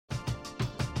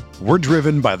We're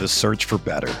driven by the search for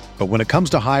better. But when it comes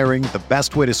to hiring, the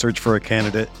best way to search for a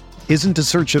candidate isn't to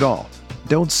search at all.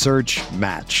 Don't search,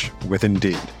 match with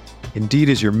Indeed. Indeed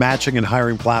is your matching and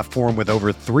hiring platform with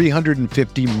over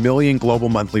 350 million global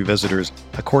monthly visitors,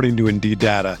 according to Indeed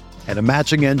data, and a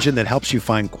matching engine that helps you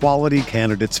find quality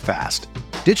candidates fast.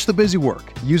 Ditch the busy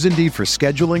work. Use Indeed for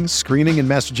scheduling, screening, and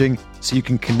messaging so you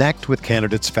can connect with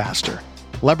candidates faster.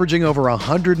 Leveraging over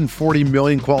 140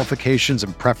 million qualifications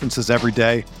and preferences every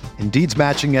day, Indeed's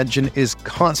matching engine is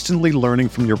constantly learning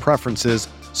from your preferences,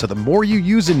 so the more you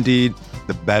use Indeed,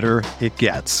 the better it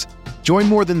gets. Join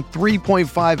more than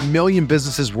 3.5 million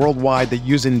businesses worldwide that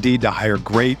use Indeed to hire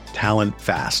great talent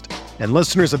fast. And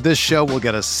listeners of this show will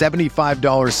get a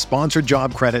 $75 sponsored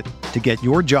job credit to get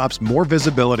your jobs more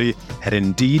visibility at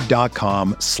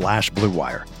Indeed.com/Blue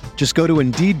Wire. Just go to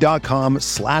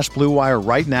Indeed.com/Blue Wire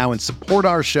right now and support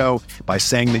our show by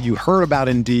saying that you heard about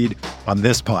Indeed on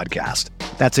this podcast.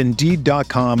 That's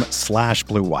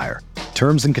Indeed.com/Blue Wire.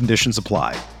 Terms and conditions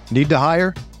apply. Need to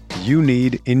hire? You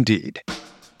need Indeed.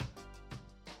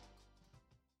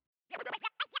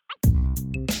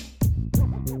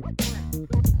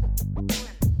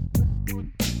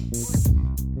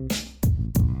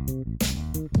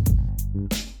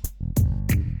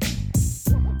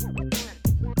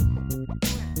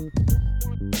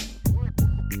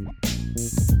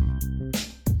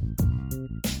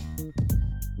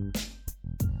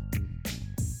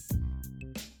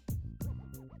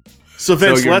 So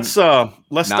Vince,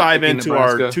 let's dive into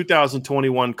our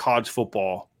 2021 college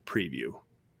football preview.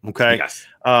 Okay. Yes.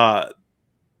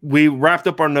 We wrapped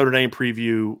up our Notre Dame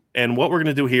preview, and what we're going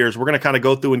to do here is we're going to kind of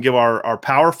go through and give our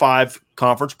Power 5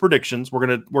 conference predictions. We're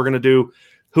going to do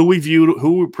who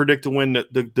we predict to win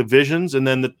the divisions and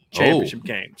then the championship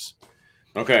games.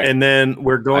 Okay. And then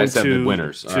we're going to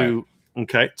winners.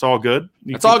 Okay, it's all good.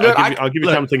 It's all good. I'll give you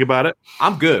time to think about it.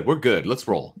 I'm good. We're good. Let's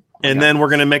roll. And then we're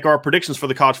going to make our predictions for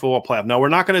the college football playoff. No, we're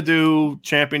not going to do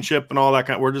championship and all that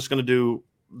kind. We're just going to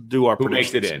do our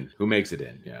predictions. Who makes it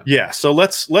in? Yeah. Yeah. So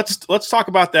let's talk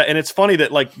about that. And it's funny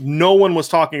that like no one was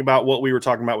talking about what we were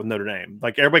talking about with Notre Dame.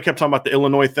 Like everybody kept talking about the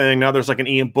Illinois thing. Now there's like an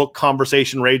Ian Book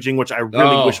conversation raging, which I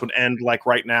really wish would end like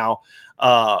right now.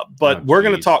 But we're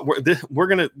going to talk. We're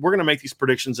going to make these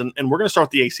predictions, and we're going to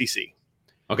start with the ACC.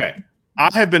 Okay.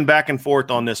 I have been back and forth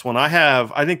on this one.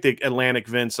 I think the Atlantic,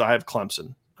 Vince. I have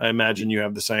Clemson. I imagine you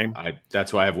have the same.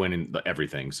 That's why I've winning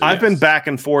everything. So I've been back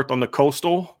and forth on the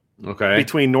Coastal. Okay.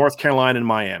 Between North Carolina and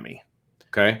Miami.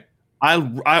 Okay.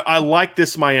 I like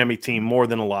this Miami team more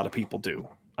than a lot of people do.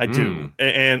 I do.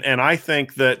 And I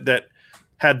think that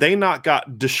had they not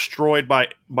got destroyed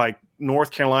by North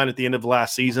Carolina at the end of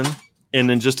last season and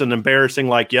then just an embarrassing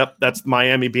that's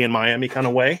Miami being Miami kind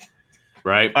of way.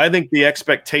 Right. I think the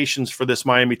expectations for this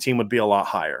Miami team would be a lot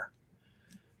higher.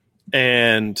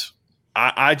 And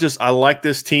I like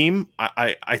this team.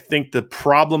 I think the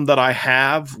problem that I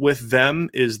have with them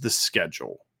is the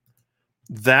schedule.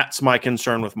 That's my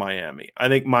concern with Miami. I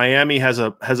think Miami they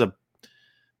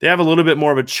have a little bit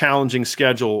more of a challenging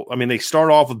schedule. I mean, they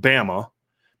start off with Bama,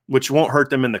 which won't hurt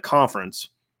them in the conference,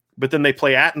 but then they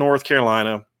play at North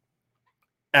Carolina,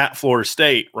 at Florida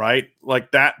State, right?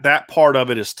 Like that part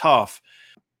of it is tough.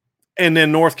 And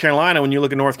then North Carolina, when you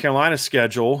look at North Carolina's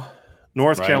schedule,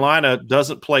 North Carolina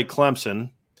doesn't play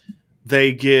Clemson.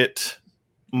 They get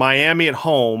Miami at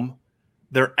home.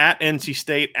 They're at NC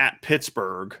State, at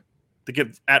Pittsburgh. They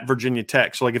get at Virginia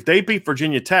Tech. So, like, if they beat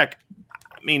Virginia Tech,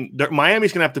 I mean,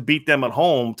 Miami's going to have to beat them at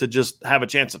home to just have a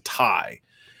chance to tie.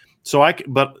 So I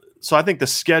think the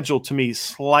schedule to me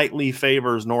slightly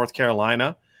favors North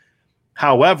Carolina.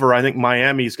 However, I think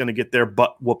Miami is going to get their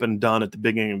butt whooping done at the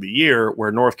beginning of the year,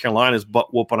 where North Carolina's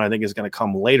butt whooping, I think, is going to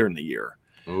come later in the year.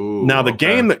 Ooh, now, the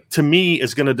game that to me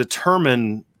is going to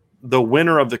determine the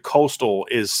winner of the Coastal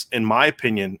is, in my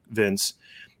opinion, Vince,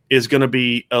 is going to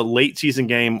be a late season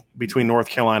game between North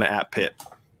Carolina at Pitt.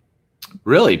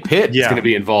 Really, Pitt is going to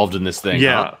be involved in this thing.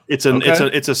 Yeah, huh?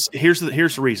 Here's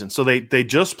the reason. So they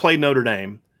just played Notre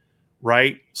Dame,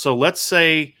 right? So let's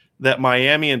say that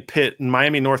Miami and Pitt and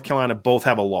Miami and North Carolina both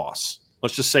have a loss.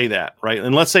 Let's just say that, right?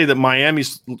 And let's say that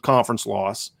Miami's conference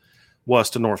loss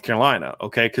was to North Carolina,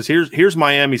 okay? Because here's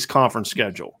Miami's conference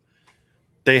schedule.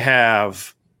 They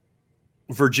have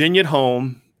Virginia at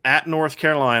home, at North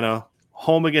Carolina,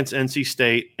 home against NC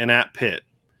State, and at Pitt.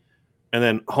 And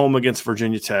then home against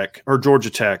Virginia Tech or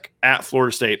Georgia Tech, at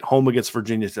Florida State, home against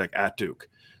Virginia Tech, at Duke.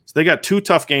 So they got two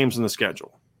tough games in the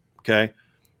schedule, okay?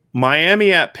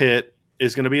 Miami at Pitt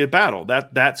is going to be a battle.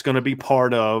 That's going to be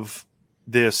part of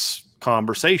this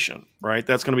conversation, right?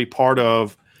 That's going to be part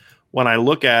of when I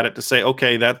look at it to say,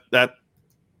 okay, that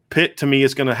Pitt to me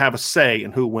is going to have a say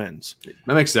in who wins.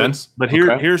 That makes sense. But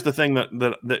here's the thing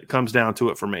that comes down to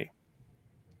it for me.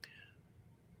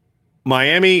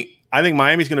 Miami, I think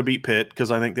Miami's going to beat Pitt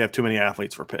because I think they have too many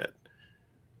athletes for Pitt.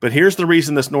 But here's the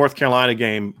reason this North Carolina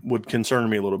game would concern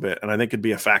me a little bit, and I think could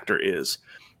be a factor is.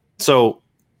 So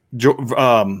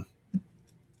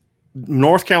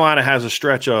North Carolina has a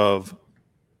stretch of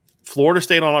Florida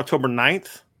State on October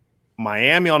 9th,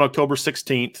 Miami on October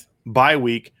 16th, bye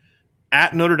week,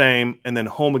 at Notre Dame, and then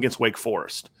home against Wake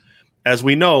Forest. As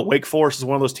we know, Wake Forest is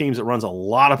one of those teams that runs a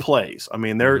lot of plays. I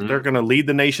mean, they're going to lead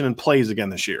the nation in plays again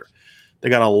this year. They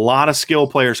got a lot of skill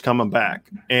players coming back,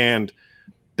 and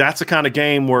that's the kind of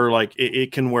game where like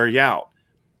it can wear you out.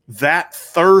 That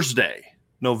Thursday,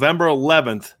 November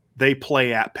 11th, they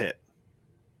play at Pitt.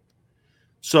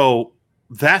 So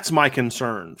that's my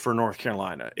concern for North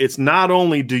Carolina. It's not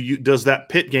only does that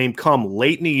Pitt game come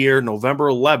late in the year, November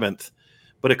 11th,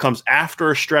 but it comes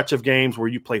after a stretch of games where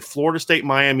you play Florida State,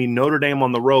 Miami, Notre Dame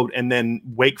on the road, and then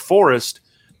Wake Forest,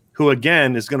 who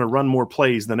again is going to run more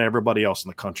plays than everybody else in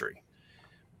the country.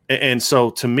 And so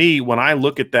to me, when I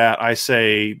look at that, I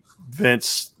say,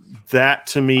 Vince, that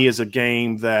to me is a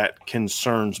game that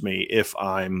concerns me if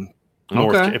I'm a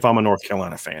North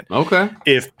Carolina fan. Okay.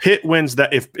 If Pitt wins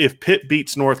that, if Pitt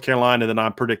beats North Carolina, then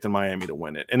I'm predicting Miami to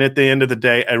win it. And at the end of the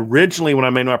day, originally when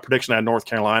I made my prediction, I had North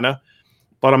Carolina,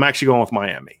 but I'm actually going with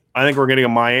Miami. I think we're getting a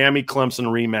Miami-Clemson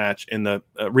rematch in the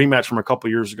rematch from a couple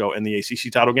years ago in the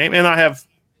ACC title game, and I have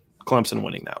Clemson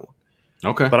winning that one.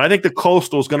 Okay. But I think the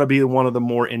Coastal is going to be one of the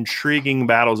more intriguing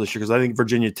battles this year because I think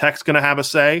Virginia Tech's going to have a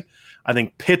say. I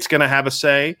think Pitt's going to have a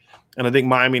say. And I think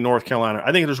Miami, North Carolina.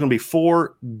 I think there's going to be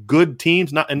 4 good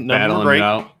teams. None of them are great.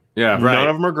 Yeah, right. None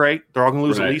of them are great. They're all going to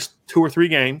lose at least 2 or 3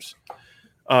 games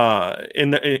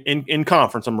in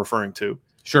conference I'm referring to.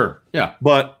 Sure, yeah.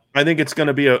 But I think it's going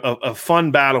to be a fun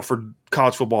battle for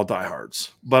college football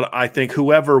diehards. But I think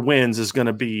whoever wins is going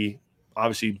to be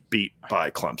obviously beat by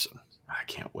Clemson. I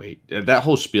can't wait. That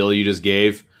whole spiel you just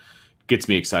gave gets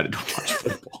me excited to watch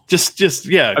football.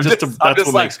 That's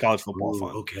what makes college football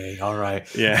fun. Okay, all right.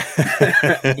 Yeah.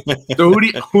 So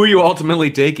who are you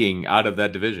ultimately taking out of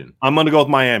that division? I'm going to go with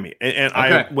Miami. And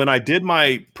okay. when I did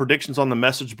my predictions on the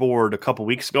message board a couple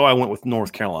weeks ago, I went with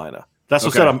North Carolina. That's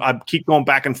what I said. I keep going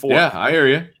back and forth. Yeah, I hear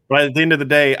you. But at the end of the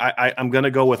day, I'm going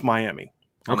to go with Miami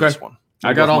on this one.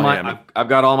 I've got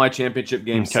all my championship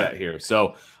games set here.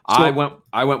 So I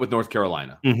went with North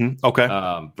Carolina. Mm-hmm.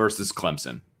 Okay. Versus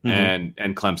Clemson. And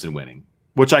Clemson winning,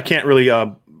 which I can't really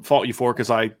fault you for because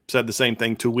I said the same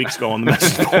thing 2 weeks ago on the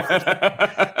message board,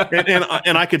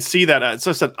 and I could see that.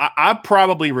 So I said I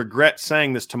probably regret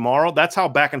saying this tomorrow. That's how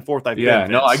back and forth I've been. Yeah,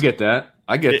 no, I get that.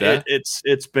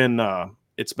 It's been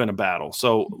a battle.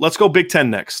 So let's go Big Ten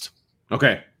next.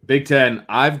 Okay, Big Ten.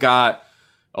 I've got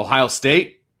Ohio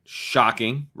State.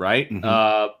 Shocking, right?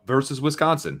 Versus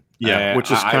Wisconsin. Yeah, which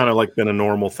has kind of like been a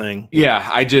normal thing.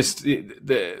 Yeah,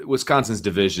 the Wisconsin's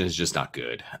division is just not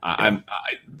good.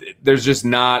 There's just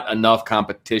not enough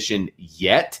competition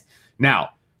yet. Now,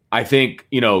 I think,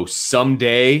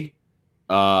 someday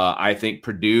I think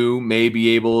Purdue may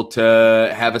be able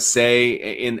to have a say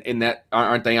in that.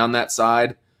 Aren't they on that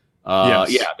side?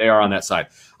 Yes. Yeah, they are on that side.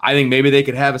 I think maybe they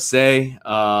could have a say,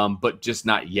 but just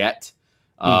not yet.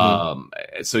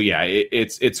 So yeah,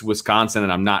 it's Wisconsin,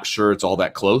 and I'm not sure it's all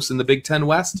that close in the Big Ten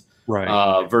West,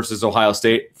 right? Versus Ohio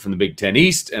State from the Big Ten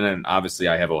East, and then obviously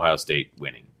I have Ohio State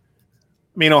winning.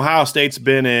 I mean, Ohio State's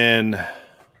been in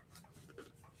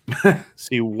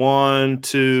 1,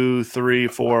 2, 3,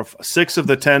 4, 6 of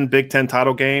the 10 Big Ten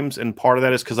title games, and part of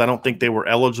that is because I don't think they were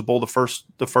eligible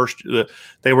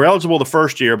they were eligible the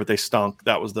first year, but they stunk.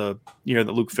 That was the year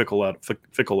that Luke Fickell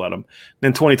led them.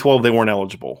 In 2012, they weren't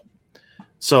eligible.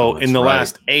 So in the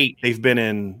last 8, they've been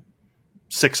in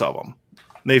 6 of them.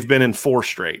 They've been in 4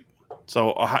 straight.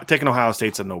 So taking Ohio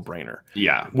State's a no-brainer.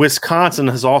 Yeah. Wisconsin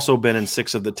has also been in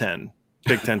 6 of the 10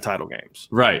 Big Ten title games.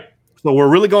 Right. So we're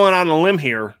really going on a limb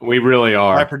here. We really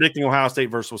are. By predicting Ohio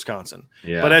State versus Wisconsin.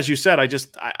 Yeah. But as you said, I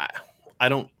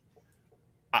don't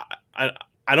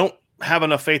have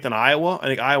enough faith in Iowa. I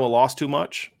think Iowa lost too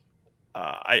much.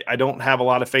 I don't have a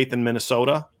lot of faith in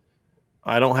Minnesota.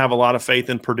 I don't have a lot of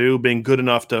faith in Purdue being good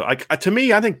enough to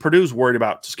me, I think Purdue's worried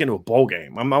about just getting to a bowl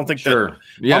game. I don't think that.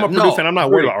 Yeah, I'm a Purdue fan. I'm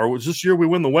not worried about, or was this year we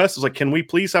win the West? It's like, can we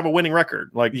please have a winning record?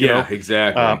 Like,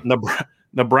 exactly.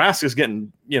 Nebraska's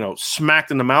getting, smacked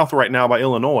in the mouth right now by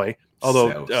Illinois.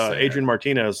 Although Adrian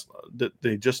Martinez,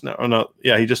 he just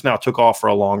now took off for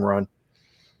a long run.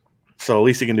 So at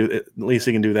least he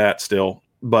can do that still.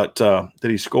 But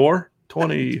did he score?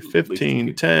 20,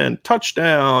 15, 10,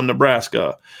 touchdown,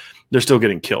 Nebraska. They're still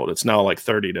getting killed. It's now like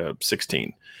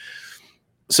 30-16.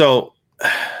 So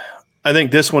I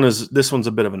think this one's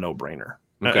a bit of a no-brainer.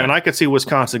 Okay. And I could see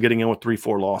Wisconsin getting in with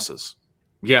 3-4 losses.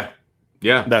 Yeah.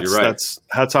 You're right.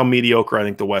 That's how mediocre I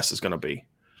think the West is going to be.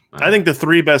 I think the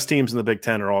 3 best teams in the Big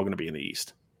Ten are all going to be in the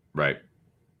East. Right.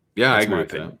 Yeah, I agree with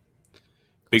that.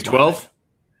 Big 12?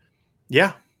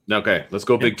 Yeah. Okay, let's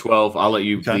go Big 12. I'll let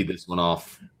you lead this one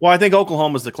off. Well, I think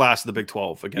Oklahoma's the class of the Big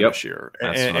 12 again this year.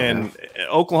 And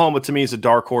Oklahoma, to me, is a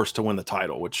dark horse to win the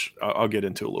title, which I'll get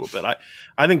into a little bit.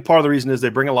 I think part of the reason is they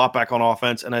bring a lot back on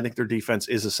offense, and I think their defense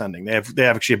is ascending. They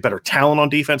have actually a better talent on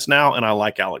defense now, and I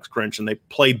like Alex Grinch, and they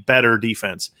play better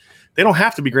defense. They don't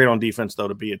have to be great on defense, though,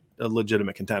 to be a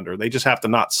legitimate contender. They just have to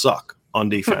not suck on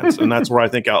defense, and that's where I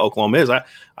think Oklahoma is. I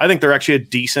think they're actually a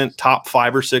decent top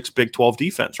 5 or 6 Big 12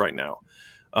 defense right now.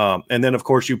 And then, of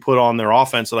course, you put on their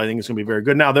offense that I think is going to be very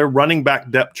good. Now, their running back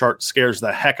depth chart scares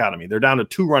the heck out of me. They're down to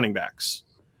 2 running backs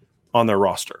on their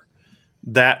roster.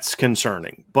 That's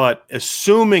concerning. But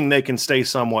assuming they can stay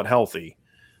somewhat healthy,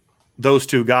 those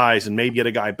 2 guys, and maybe get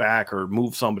a guy back or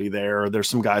move somebody there, or there's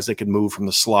some guys they can move from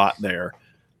the slot there.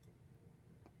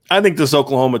 I think this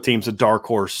Oklahoma team's a dark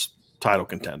horse title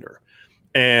contender.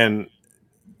 And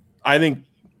I think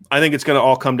it's going to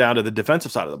all come down to the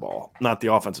defensive side of the ball, not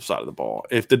the offensive side of the ball.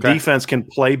 If the defense can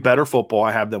play better football,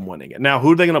 I have them winning it. Now,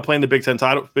 who are they going to play in the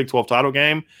Big 12 title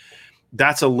game?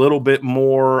 That's a little bit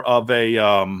more of a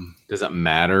does it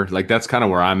matter? Like, that's kind of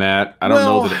where I'm at. I don't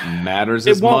know that it matters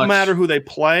as much. It won't matter who they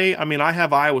play. I mean, I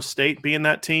have Iowa State being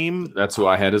that team. That's who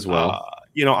I had as well.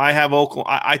 I have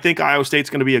Oklahoma. I think Iowa State's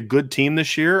going to be a good team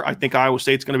this year. I think Iowa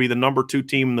State's going to be the number 2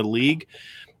 team in the league.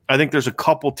 I think there's a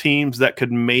couple teams that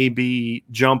could maybe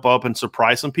jump up and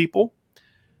surprise some people.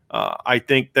 I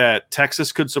think that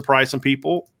Texas could surprise some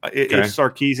people if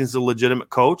Sarkisian's a legitimate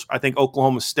coach. I think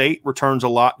Oklahoma State returns a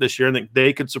lot this year. I think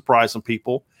they could surprise some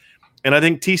people. And I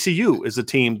think TCU is a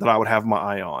team that I would have my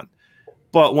eye on.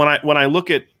 But when I look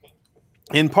at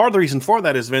 – and part of the reason for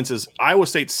that is, Vince, is Iowa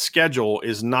State's schedule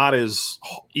is not as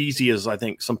easy as I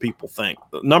think some people think.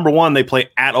 Number one, they play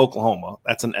at Oklahoma.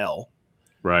 That's an L.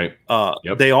 Right.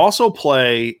 They also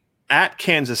play at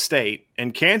Kansas State,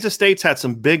 and Kansas State's had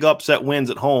some big upset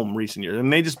wins at home recent years,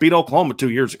 and they just beat Oklahoma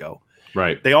 2 years ago.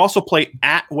 Right. They also play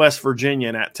at West Virginia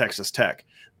and at Texas Tech.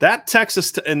 That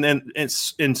Texas and then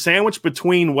it's in sandwich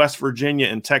between West Virginia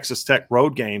and Texas Tech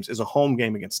road games is a home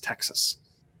game against Texas.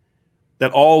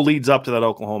 That all leads up to that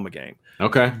Oklahoma game.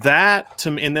 Okay. That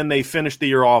to me, and then they finish the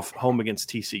year off home against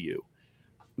TCU.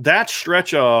 That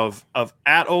stretch of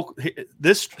at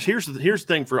this here's the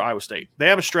thing for Iowa State. They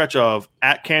have a stretch of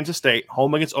at Kansas State,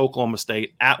 home against Oklahoma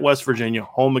State, at West Virginia,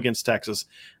 home against Texas,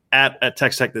 at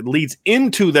Texas Tech that leads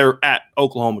into their at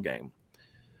Oklahoma game.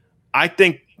 I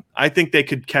think they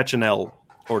could catch an L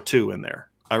or 2 in there.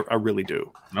 I really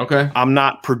do. Okay. I'm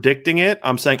not predicting it.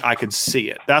 I'm saying I could see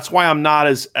it. That's why I'm not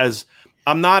as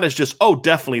just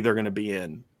definitely they're going to be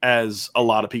in as a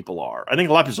lot of people are. I think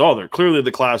a lot of people they're clearly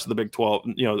the class of the Big 12,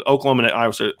 Oklahoma and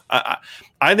Iowa State.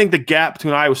 I think the gap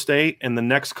between Iowa State and the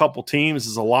next couple teams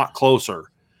is a lot closer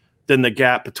than the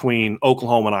gap between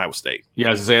Oklahoma and Iowa State. Yeah,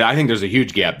 I was going to say, I think there's a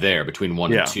huge gap there between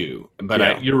 1 and 2.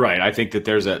 But you're right. I think that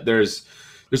there's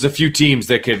a few teams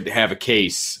that could have a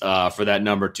case for that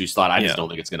number 2 slot. I just don't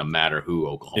think it's going to matter who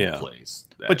Oklahoma plays.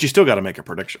 But you still got to make a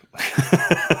prediction.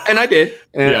 And I did.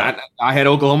 And I had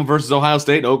Oklahoma versus Ohio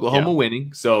State, Oklahoma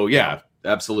winning. So,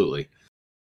 absolutely.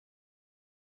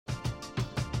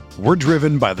 We're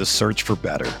driven by the search for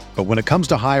better. But when it comes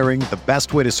to hiring, the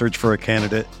best way to search for a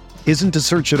candidate isn't to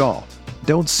search at all.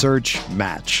 Don't search,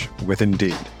 match with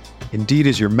Indeed. Indeed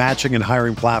is your matching and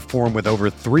hiring platform with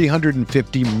over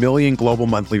 350 million global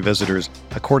monthly visitors,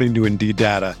 according to Indeed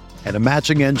data, and a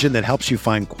matching engine that helps you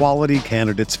find quality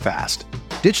candidates fast.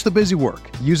 Ditch the busy work.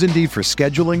 Use Indeed for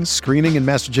scheduling, screening, and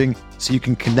messaging so you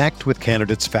can connect with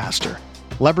candidates faster.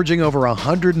 Leveraging over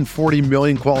 140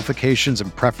 million qualifications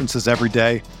and preferences every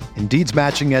day, Indeed's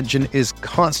matching engine is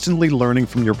constantly learning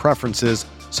from your preferences,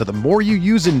 so the more you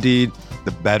use Indeed,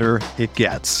 the better it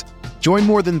gets. Join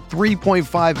more than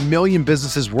 3.5 million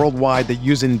businesses worldwide that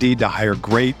use Indeed to hire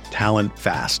great talent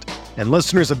fast. And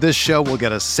listeners of this show will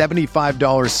get a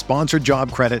 $75 sponsored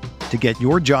job credit to get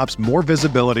your jobs more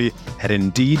visibility at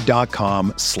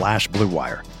Indeed.com/Blue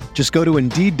Wire. Just go to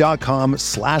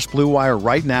Indeed.com/Blue Wire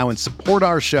right now and support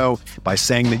our show by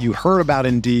saying that you heard about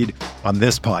Indeed on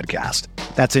this podcast.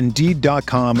 That's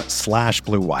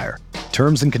Indeed.com/Blue Wire.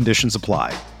 Terms and conditions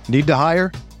apply. Need to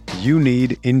hire? You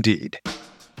need Indeed.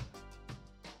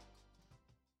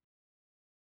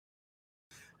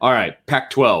 All right,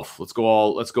 Pac-12. Let's go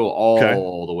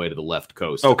all the way to the left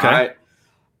coast. Okay.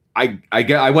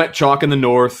 I went chalk in the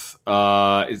North.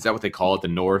 Is that what they call it? The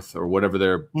North or whatever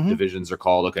their divisions are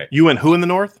called? Okay. You went who in the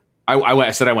North?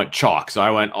 I said I went chalk, so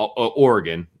I went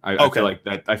Oregon. I feel like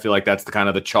that. I feel like that's the kind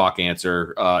of the chalk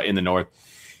answer in the North.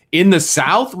 In the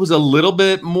South was a little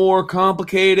bit more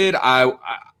complicated.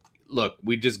 Look,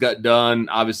 we just got done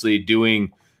obviously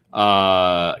doing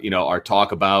our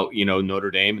talk about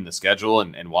Notre Dame and the schedule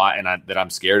and why that I'm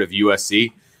scared of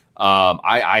USC.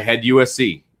 I had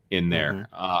USC in there.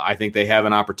 I think they have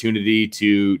an opportunity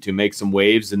to make some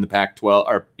waves in the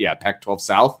Pac-12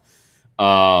 South.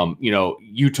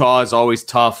 Utah is always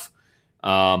tough,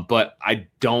 but I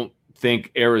don't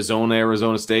think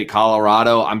Arizona State,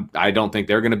 Colorado, I don't think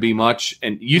they're going to be much.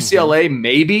 And UCLA,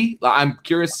 maybe. I'm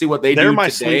curious to see what they're do my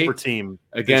today sleeper team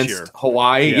against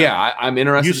Hawaii. Yeah, I'm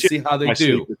interested to see how they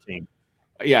do.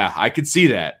 Yeah, I could see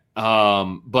that.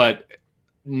 But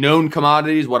known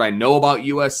commodities, what I know about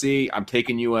USC, I'm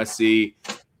taking USC.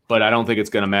 But I don't think it's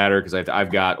going to matter because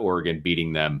I've got Oregon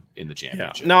beating them in the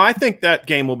championship. Yeah. No, I think that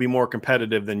game will be more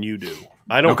competitive than you do.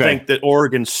 I don't think that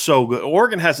Oregon's so good.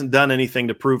 Oregon hasn't done anything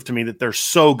to prove to me that they're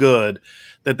so good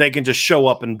that they can just show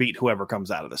up and beat whoever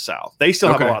comes out of the South. They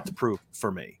still have a lot to prove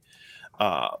for me.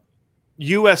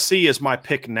 USC is my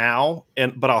pick now,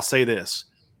 but I'll say this.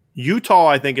 Utah,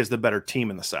 I think, is the better team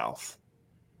in the South.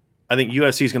 I think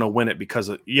USC is going to win it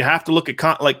because you have to look at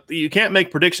you can't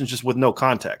make predictions just with no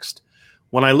context.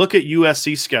 When I look at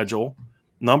USC's schedule,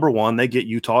 number one, they get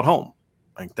Utah at home.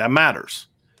 I think that matters.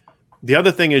 The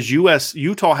other thing is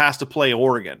Utah has to play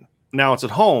Oregon. Now it's at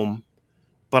home,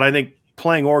 but I think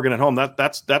playing Oregon at home,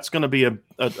 that's going to be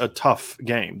a tough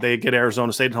game. They get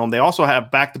Arizona State at home. They also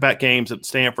have back-to-back games at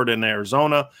Stanford and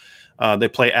Arizona. They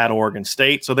play at Oregon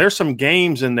State. So there's some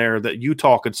games in there that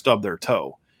Utah could stub their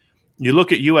toe. You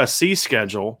look at USC's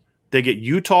schedule, they get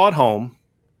Utah at home,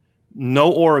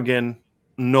 no Oregon,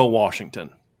 no Washington.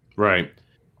 Right.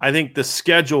 I think the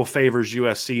schedule favors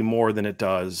USC more than it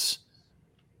does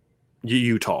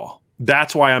Utah.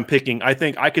 That's why I'm picking. I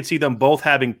think I could see them both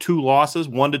having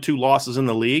 1 to 2 losses in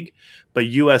the league, but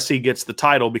USC gets the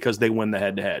title because they win the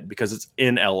head-to-head because it's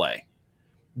in LA.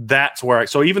 That's where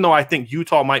so even though I think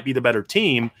Utah might be the better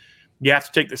team, you have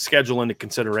to take the schedule into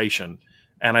consideration.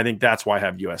 And I think that's why I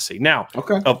have USC. Now,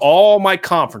 of all my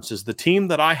conferences, the team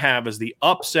that I have is the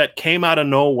upset, came out of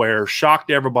nowhere, shocked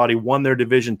everybody, won their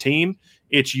division team.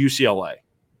 It's UCLA.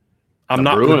 I'm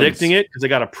not predicting it because they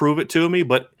got to prove it to me,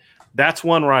 but that's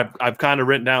one where I've kind of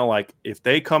written down like if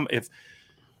they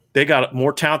got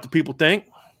more talent than people think,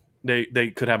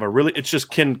 they could have a really. It's just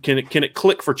can it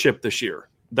click for Chip this year?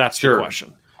 That's the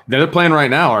question. They're playing right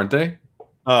now, aren't they?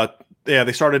 Yeah,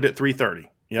 they started at 3:30.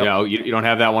 Yep. Yeah, you don't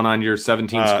have that one on your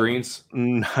 17 screens.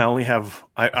 I only have.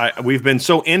 We've been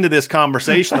so into this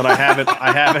conversation that I haven't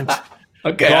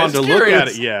gone to look at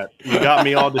it yet. You got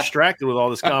me all distracted with all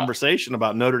this conversation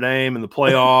about Notre Dame and the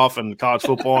playoff and college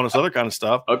football and this other kind of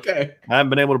stuff. Okay, I haven't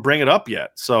been able to bring it up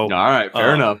yet. So all right,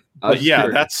 fair enough. But yeah,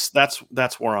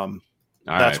 that's where I'm.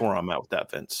 Where I'm at with that,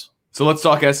 Vince. So let's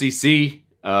talk SEC.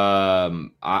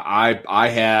 I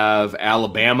have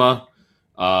Alabama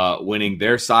winning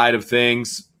their side of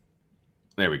things.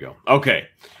 There we go. Okay.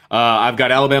 I've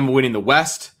got Alabama winning the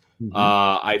West.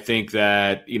 I think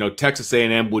that, Texas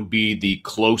A&M would be the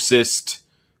closest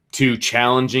to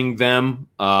challenging them.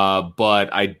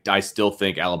 But I still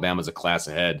think Alabama's a class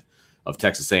ahead of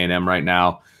Texas A&M right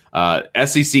now.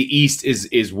 SEC East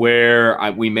is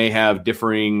where we may have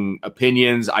differing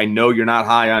opinions. I know you're not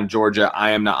high on Georgia.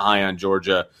 I am not high on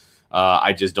Georgia.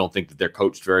 I just don't think that they're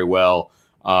coached very well.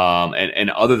 And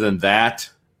other than that,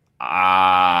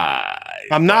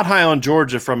 I'm not high on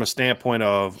Georgia from a standpoint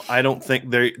of I don't think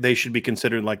they should be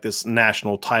considered like this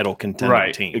national title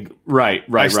contender team. Right.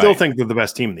 I still think they're the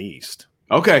best team in the East.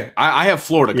 Okay, I have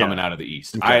Florida coming out of the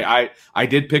East. Okay. I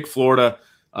did pick Florida.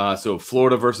 So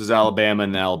Florida versus Alabama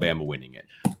and Alabama winning it.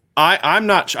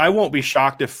 I won't be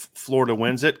shocked if Florida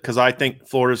wins it because I think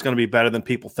Florida is going to be better than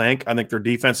people think. I think their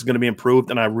defense is going to be improved,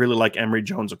 and I really like Emory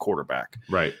Jones, a quarterback.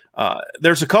 Right.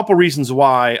 There's a couple reasons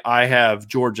why I have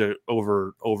Georgia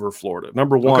over Florida.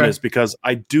 Number one is because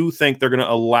I do think they're going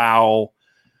to allow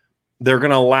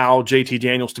JT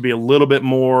Daniels to be a little bit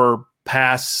more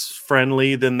pass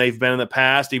friendly than they've been in the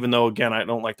past. Even though again I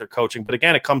don't like their coaching, but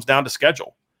again it comes down to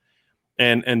schedule.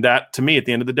 And that, to me, at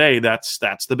the end of the day, that's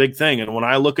the big thing. And when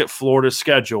I look at Florida's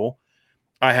schedule,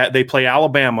 they play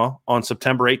Alabama on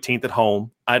September 18th at home.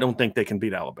 I don't think they can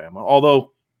beat Alabama.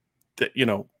 Although,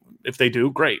 if they do,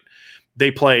 great.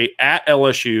 They play at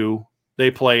LSU.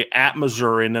 They play at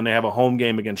Missouri, and then they have a home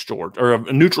game against Georgia, or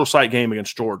a neutral site game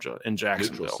against Georgia in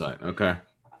Jacksonville. Neutral site, okay.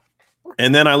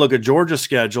 And then I look at Georgia's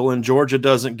schedule, and Georgia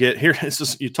doesn't get here.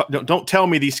 Don't tell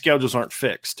me these schedules aren't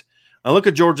fixed. I look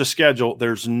at Georgia's schedule.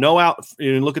 There's no out.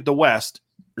 You look at the West.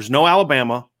 There's no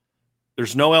Alabama.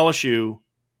 There's no LSU.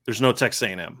 There's no Texas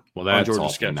A&M. Well, that's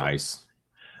Georgia's schedule. Nice.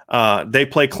 They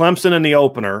play Clemson in the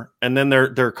opener, and then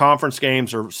their conference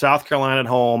games are South Carolina at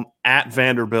home, at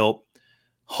Vanderbilt,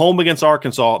 home against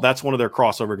Arkansas. That's one of their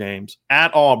crossover games.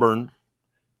 At Auburn,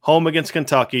 home against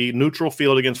Kentucky, neutral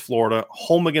field against Florida,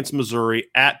 home against Missouri,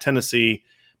 at Tennessee,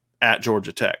 at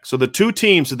Georgia Tech. So the two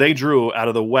teams that they drew out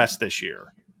of the West this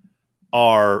year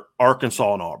are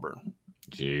Arkansas and Auburn.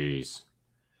 Jeez.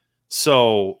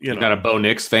 So you're not a Bo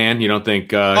Nix fan. You don't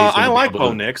think I like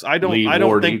Bo Nix. I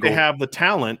don't think they have the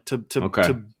talent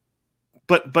to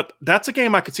but that's a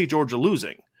game I could see Georgia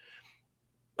losing.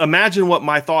 Imagine what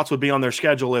my thoughts would be on their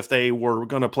schedule if they were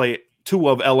going to play two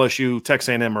of LSU, Texas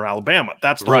A&M, or Alabama.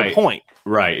 That's the whole point.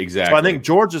 Right, exactly. So I think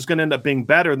Georgia's going to end up being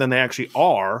better than they actually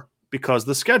are because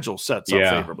the schedule sets up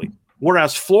favorably.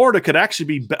 Whereas Florida could actually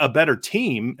be a better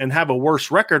team and have a worse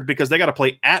record because they got to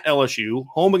play at LSU,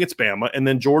 home against Bama, and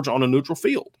then Georgia on a neutral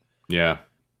field. Yeah.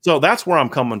 So that's where I'm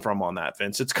coming from on that,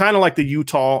 Vince. It's kind of like the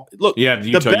Utah. Look, the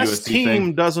best USC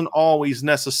team doesn't always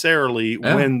necessarily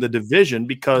win the division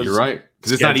because you're right.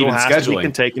 Because it's not even scheduling. To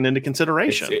be taken into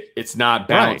consideration. It's not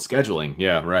balanced scheduling.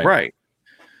 Yeah, right. Right.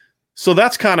 So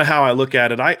that's kind of how I look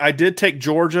at it. I did take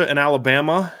Georgia and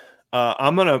Alabama.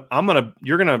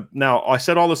 You're gonna now. I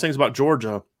said all those things about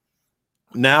Georgia.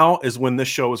 Now is when this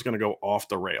show is going to go off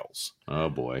the rails. Oh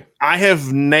boy! I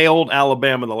have nailed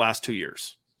Alabama the last 2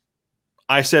 years.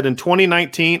 I said in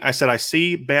 2019, I said I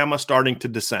see Bama starting to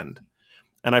descend,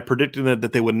 and I predicted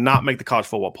that they would not make the college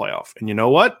football playoff. And you know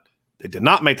what? They did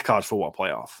not make the college football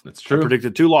playoff. That's true. I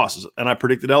predicted 2 losses, and I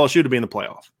predicted LSU to be in the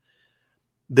playoff.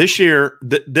 This year,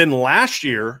 then last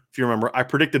year, if you remember, I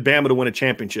predicted Bama to win a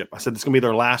championship. I said it's going to be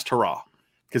their last hurrah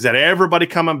because they had everybody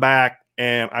coming back,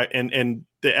 and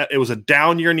it was a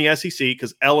down year in the SEC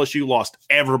because LSU lost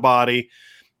everybody.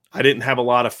 I didn't have a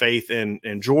lot of faith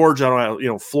in Georgia. I don't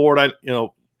know, Florida.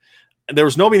 There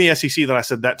was nobody in the SEC that I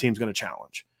said that team's going to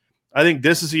challenge. I think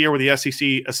this is a year where the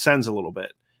SEC ascends a little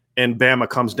bit and Bama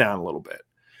comes down a little bit.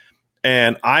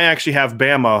 And I actually have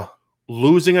Bama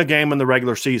losing a game in the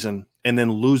regular season and then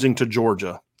losing to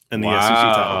Georgia in the SEC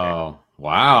title game.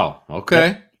 Wow.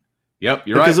 Okay. Yep,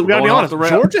 you're because right. Because we got to be honest,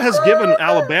 Georgia has given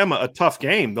Alabama a tough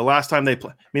game the last time they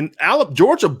played. I mean,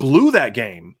 Georgia blew that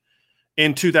game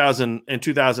in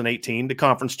 2018, the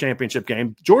conference championship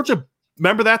game. Georgia,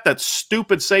 remember that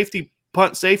stupid safety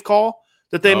punt safe call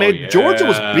that they made? Yeah. Georgia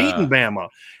was beating Bama.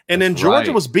 And then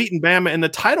Georgia was beating Bama in the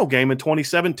title game in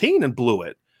 2017 and blew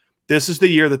it. This is the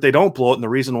year that they don't blow it. And the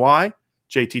reason why?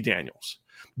 JT Daniels.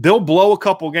 They'll blow a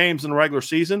couple games in the regular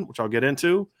season, which I'll get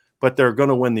into, but they're going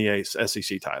to win the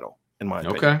SEC title, in my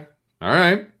opinion. Okay. All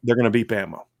right. They're going to beat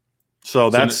Bama. So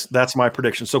that's my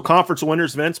prediction. So conference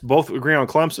winners, Vince, both agree on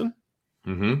Clemson.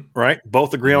 Mm-hmm. Right?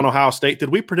 Both agree on Ohio State. Did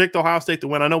we predict Ohio State to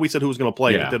win? I know we said who was going to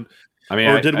play. Yeah.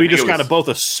 Did we just kind of both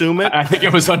assume it? I think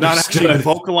it was understood. Not actually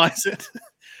vocalize it.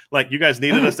 Like you guys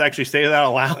needed us to actually say that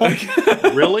out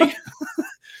loud. Really?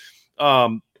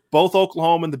 Both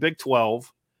Oklahoma in the Big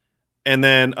 12. And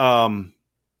then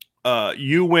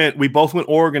we both went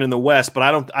Oregon in the West,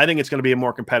 but I think it's going to be a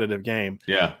more competitive game.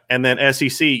 Yeah. And then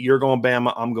SEC, you're going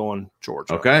Bama, I'm going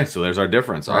Georgia. Okay, so there's our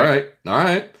difference. All right.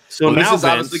 So now this is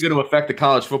obviously going to affect the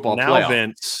college football playoff.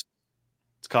 Vince,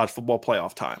 it's college football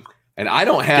playoff time. And I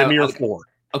don't have – give me your 4.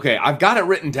 Okay, I've got it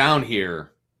written down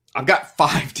here. I've got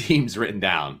 5 teams written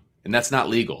down, and that's not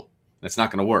legal. That's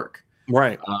not going to work.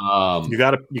 Right. You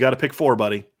got to pick 4,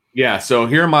 buddy. Yeah, so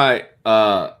here are my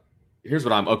here's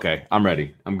what I'm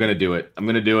ready. I'm going to do it. I'm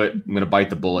going to bite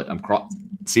the bullet.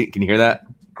 See, can you hear that?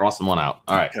 Crossing one out.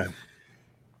 All right.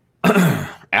 Okay.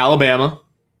 Alabama,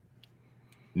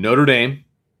 Notre Dame,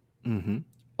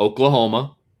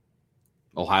 Oklahoma,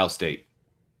 Ohio State.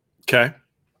 Okay.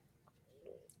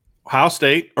 Ohio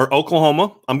State or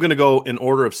Oklahoma. I'm going to go in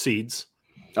order of seeds.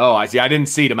 Oh, I see. I didn't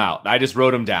seed them out. I just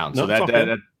wrote them down. No, so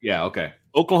that yeah, okay.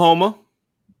 Oklahoma,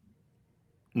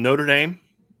 Notre Dame,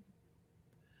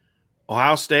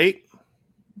 Ohio State,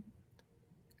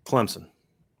 Clemson.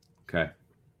 Okay.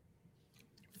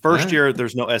 First year,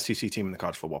 there's no SEC team in the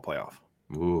college football playoff.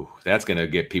 Ooh, that's going to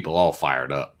get people all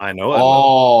fired up. I know it.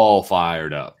 All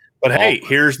fired up. But hey,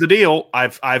 here's the deal.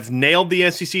 I've nailed the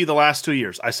SEC the last 2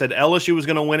 years. I said LSU was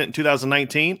going to win it in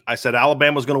 2019. I said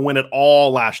Alabama was going to win it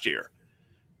all last year,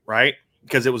 right?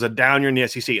 Because it was a down year in the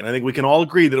SEC. And I think we can all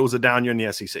agree that it was a down year in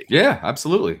the SEC. Yeah,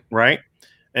 absolutely. Right?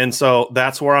 And so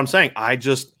that's where I'm saying I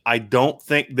don't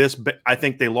think I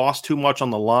think they lost too much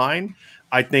on the line.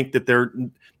 I think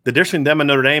that The difference between them and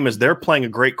Notre Dame is they're playing a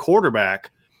great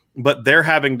quarterback, but they're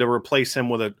having to replace him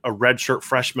with a redshirt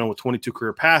freshman with 22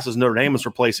 career passes. Notre Dame is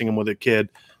replacing him with a kid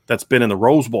that's been in the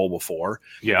Rose Bowl before.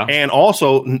 Yeah. And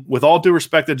also, with all due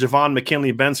respect to Javon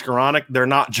McKinley, Ben Skoranek, they're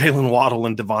not Jalen Waddle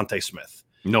and Devontae Smith.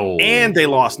 No. And they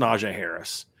lost Najee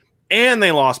Harris. And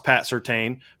they lost Pat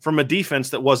Surtain from a defense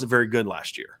that wasn't very good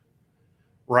last year.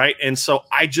 Right? And so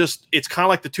it's kind of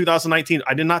like the 2019.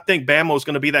 I did not think Bama was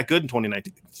going to be that good in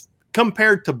 2019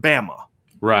 compared to Bama.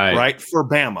 Right. For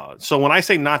Bama. So when I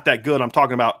say not that good, I'm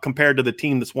talking about compared to the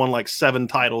team that's won like 7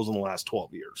 titles in the last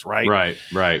 12 years.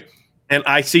 Right. And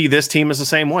I see this team as the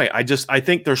same way. I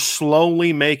think they're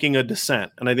slowly making a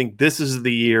descent. And I think this is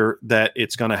the year that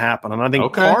it's going to happen. And I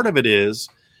think part of it is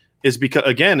because,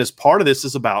 again, part of this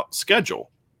is about schedule.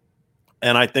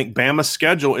 And I think Bama's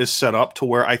schedule is set up to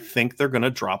where I think they're going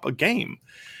to drop a game.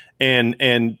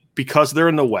 And because they're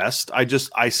in the West,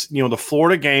 the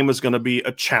Florida game is going to be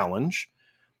a challenge.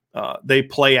 They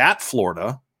play at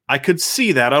Florida. I could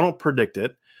see that. I don't predict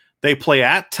it. They play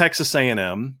at Texas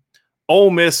A&M. Ole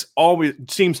Miss always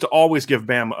seems to always give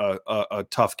Bama a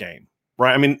tough game,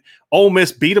 right? I mean, Ole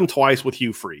Miss beat them twice with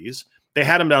Hugh Freeze. They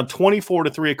had them down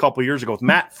 24-3 a couple years ago with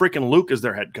Matt freaking Luke as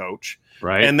their head coach.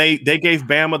 Right. And they gave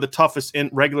Bama the toughest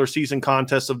regular season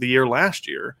contest of the year last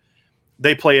year.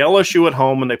 They play LSU at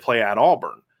home and they play at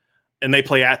Auburn. And they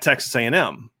play at Texas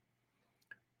A&M.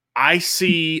 I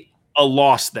see a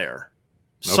loss there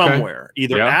somewhere,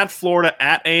 either at Florida,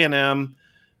 at A&M,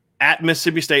 at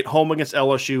Mississippi State, home against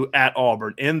LSU, at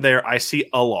Auburn. In there, I see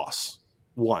a loss,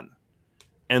 1.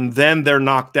 And then they're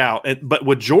knocked out. But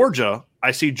with Georgia,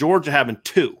 I see Georgia having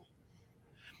 2.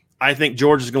 I think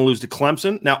Georgia's going to lose to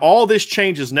Clemson. Now, all this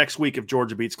changes next week if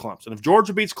Georgia beats Clemson. If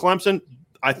Georgia beats Clemson,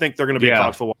 I think they're going to be a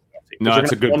college football team. No,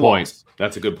 that's a good point.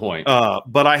 That's a good point.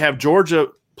 But I have Georgia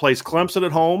plays Clemson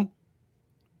at home,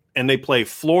 and they play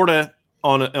Florida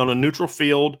on a neutral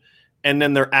field, and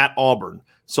then they're at Auburn.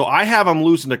 So I have them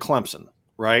losing to Clemson,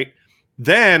 right?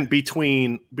 Then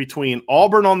between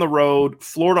Auburn on the road,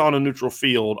 Florida on a neutral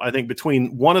field, I think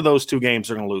between one of those 2 games,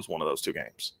 they're going to lose one of those 2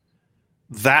 games.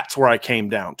 That's where I came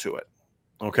down to it.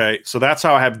 Okay, so that's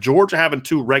how I have Georgia having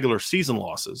 2 regular season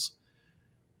losses,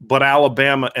 but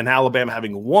Alabama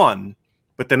having 1.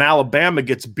 But then Alabama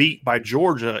gets beat by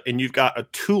Georgia, and you've got a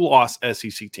 2-loss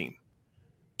SEC team.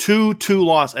 2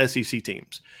 2-loss SEC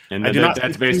teams. And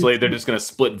that's basically they're just going to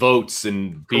split votes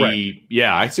and be correct.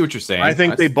 Yeah, I see what you're saying. I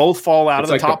think they both fall out of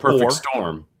the top 4. Perfect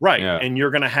storm. Right. Yeah. And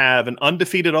you're going to have an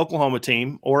undefeated Oklahoma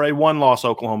team or a 1-loss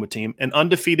Oklahoma team, an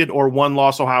undefeated or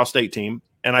 1-loss Ohio State team.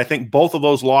 And I think both of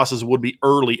those losses would be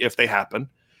early if they happen,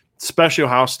 especially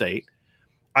Ohio State.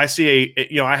 I see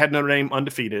I had Notre Dame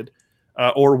undefeated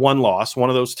or 1 loss, one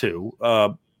of those 2.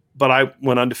 But I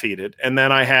went undefeated. And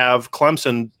then I have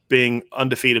Clemson being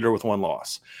undefeated or with 1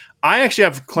 loss. I actually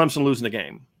have Clemson losing a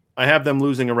game. I have them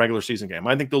losing a regular season game.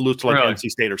 I think they'll lose to NC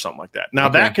State or something like that. Now,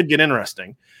 that could get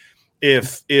interesting.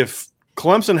 If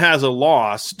Clemson has a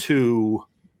loss to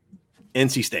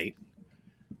NC State,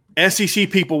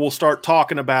 SEC people will start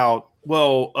talking about,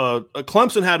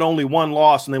 Clemson had only 1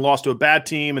 loss and they lost to a bad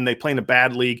team and they play in a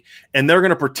bad league, and they're going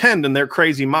to pretend in their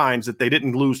crazy minds that they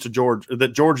didn't lose to Georgia, that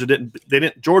Georgia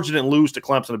didn't lose to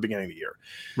Clemson at the beginning of the year.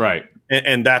 Right.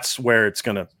 And that's where it's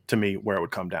going to me, where it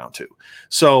would come down to.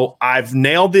 So I've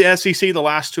nailed the SEC the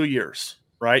last 2 years,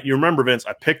 right? You remember, Vince,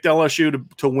 I picked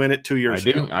LSU to win it 2 years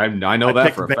ago. I know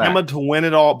that for a fact. Bama to win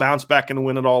it all, bounce back and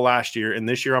win it all last year. And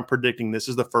this year I'm predicting this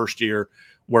is the first year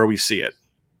where we see it.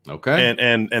 Okay.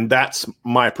 And that's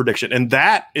my prediction. And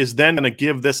that is then going to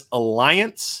give this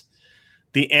alliance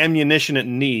the ammunition it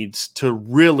needs to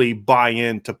really buy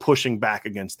into pushing back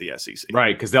against the SEC.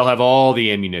 Right, because they'll have all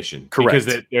the ammunition. Correct.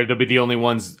 Because they'll be the only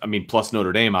ones, plus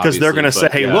Notre Dame, Because obviously. they're going to say,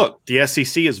 hey, look, the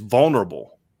SEC is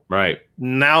vulnerable. Right.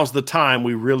 Now's the time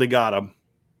we really gotta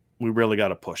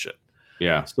push it.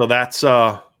 Yeah. So that's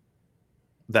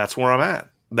where I'm at.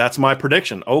 That's my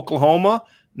prediction. Oklahoma,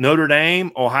 Notre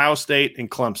Dame, Ohio State,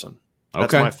 and Clemson.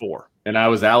 That's my 4. And I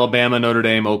was Alabama, Notre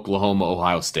Dame, Oklahoma,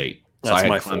 Ohio State. So that's I had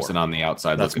my Clemson 4. On the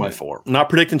outside. That's my 4. Not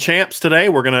predicting champs today.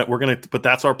 We're gonna, but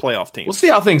that's our playoff team. We'll see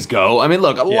how things go. I mean,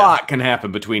 look, a lot can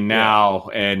happen between now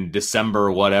and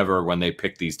December, whatever, when they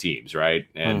pick these teams, right?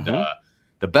 And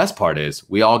the best part is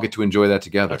we all get to enjoy that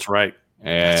together. That's right.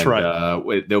 And that's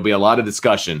right. There'll be a lot of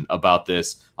discussion about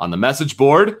this on the message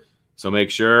board. So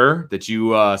make sure that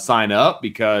you sign up,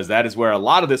 because that is where a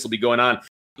lot of this will be going on.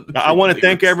 I want to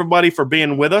thank everybody for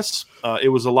being with us. It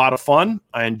was a lot of fun.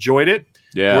 I enjoyed it.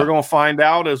 Yeah. We're going to find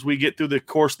out as we get through the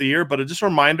course of the year. But just a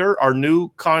reminder, our new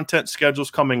content schedule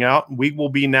is coming out. We will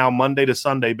be now Monday to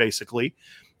Sunday, basically.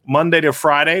 Monday to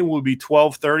Friday will be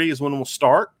 12:30 is when we'll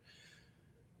start.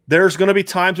 there's going to be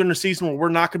times in the season where we're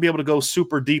not going to be able to go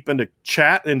super deep into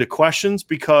chat, into questions,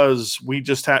 because we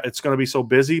just it's going to be so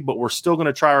busy, but we're still going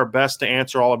to try our best to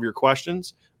answer all of your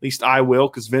questions. At least I will,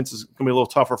 because Vince is going to be a little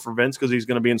tougher for Vince because he's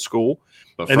going to be in school.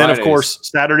 But and Fridays, then, of course,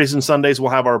 Saturdays and Sundays we'll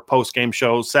have our post-game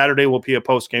shows. Saturday will be a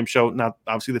post-game show. Now,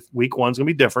 obviously, the week one's going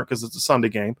to be different because it's a Sunday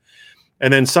game.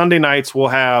 And then Sunday nights we'll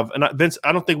have, and Vince,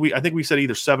 I think we said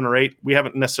either 7 or 8. We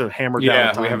haven't necessarily hammered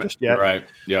down the time just yet. Right.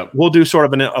 Yeah. We'll do sort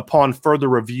of an upon further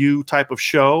review type of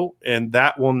show, and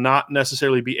that will not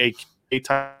necessarily be a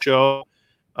type show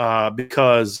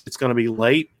because it's going to be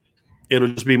late. It'll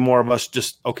just be more of us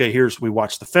just, okay, we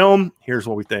watch the film, here's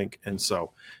what we think. And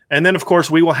then of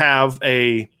course we will have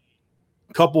a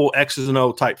couple X's and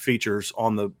O type features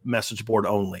on the message board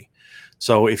only.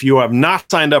 So if you have not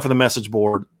signed up for the message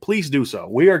board, please do so.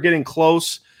 We are getting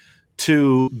close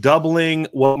to doubling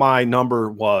what my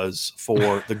number was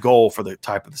for the goal for the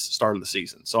type of the start of the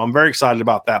season. So I'm very excited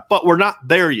about that, but we're not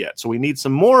there yet. So we need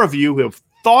some more of you who have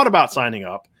thought about signing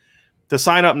up to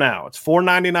sign up now. It's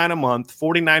 $4.99 a month,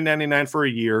 $49.99 for a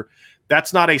year.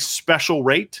 That's not a special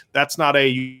rate. That's not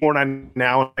a $4.99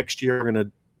 now. Next year, we're going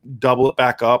to double it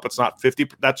back up. It's not 50.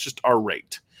 That's just our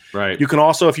rate. Right. You can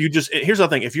also, here's the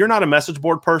thing. If you're not a message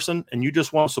board person and you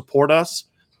just want to support us,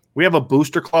 we have a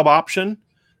booster club option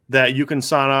that you can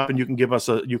sign up and you can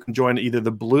you can join either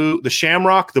the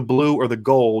Shamrock, the blue, or the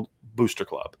gold booster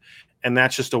club. And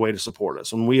that's just a way to support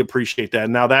us. And we appreciate that.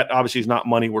 Now that obviously is not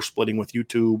money we're splitting with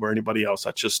YouTube or anybody else.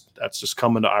 That's just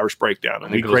coming to Irish Breakdown.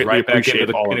 And we greatly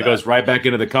appreciate all of that. And it goes right back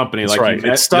into the company. That's right.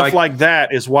 It's stuff like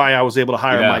that is why I was able to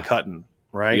hire Mike Hutton,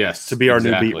 right? Yes, to be our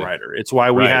new beat writer. It's why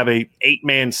we have a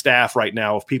 8-man staff right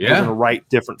now of people who are going to write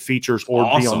different features or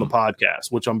be on the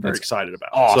podcast, which I'm very excited about.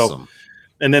 Awesome.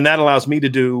 And then that allows me to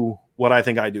do what I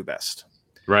think I do best.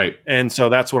 Right. And so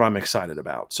that's what I'm excited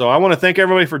about. So I want to thank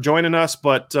everybody for joining us.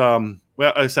 But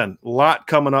well, I said a lot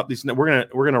coming up. We're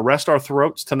gonna rest our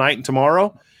throats tonight and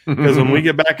tomorrow, because when we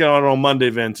get back on Monday,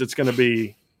 Vince, it's gonna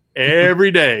be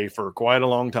every day for quite a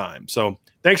long time. So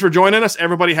thanks for joining us.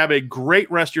 Everybody have a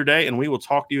great rest of your day, and we will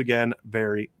talk to you again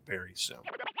very, very soon.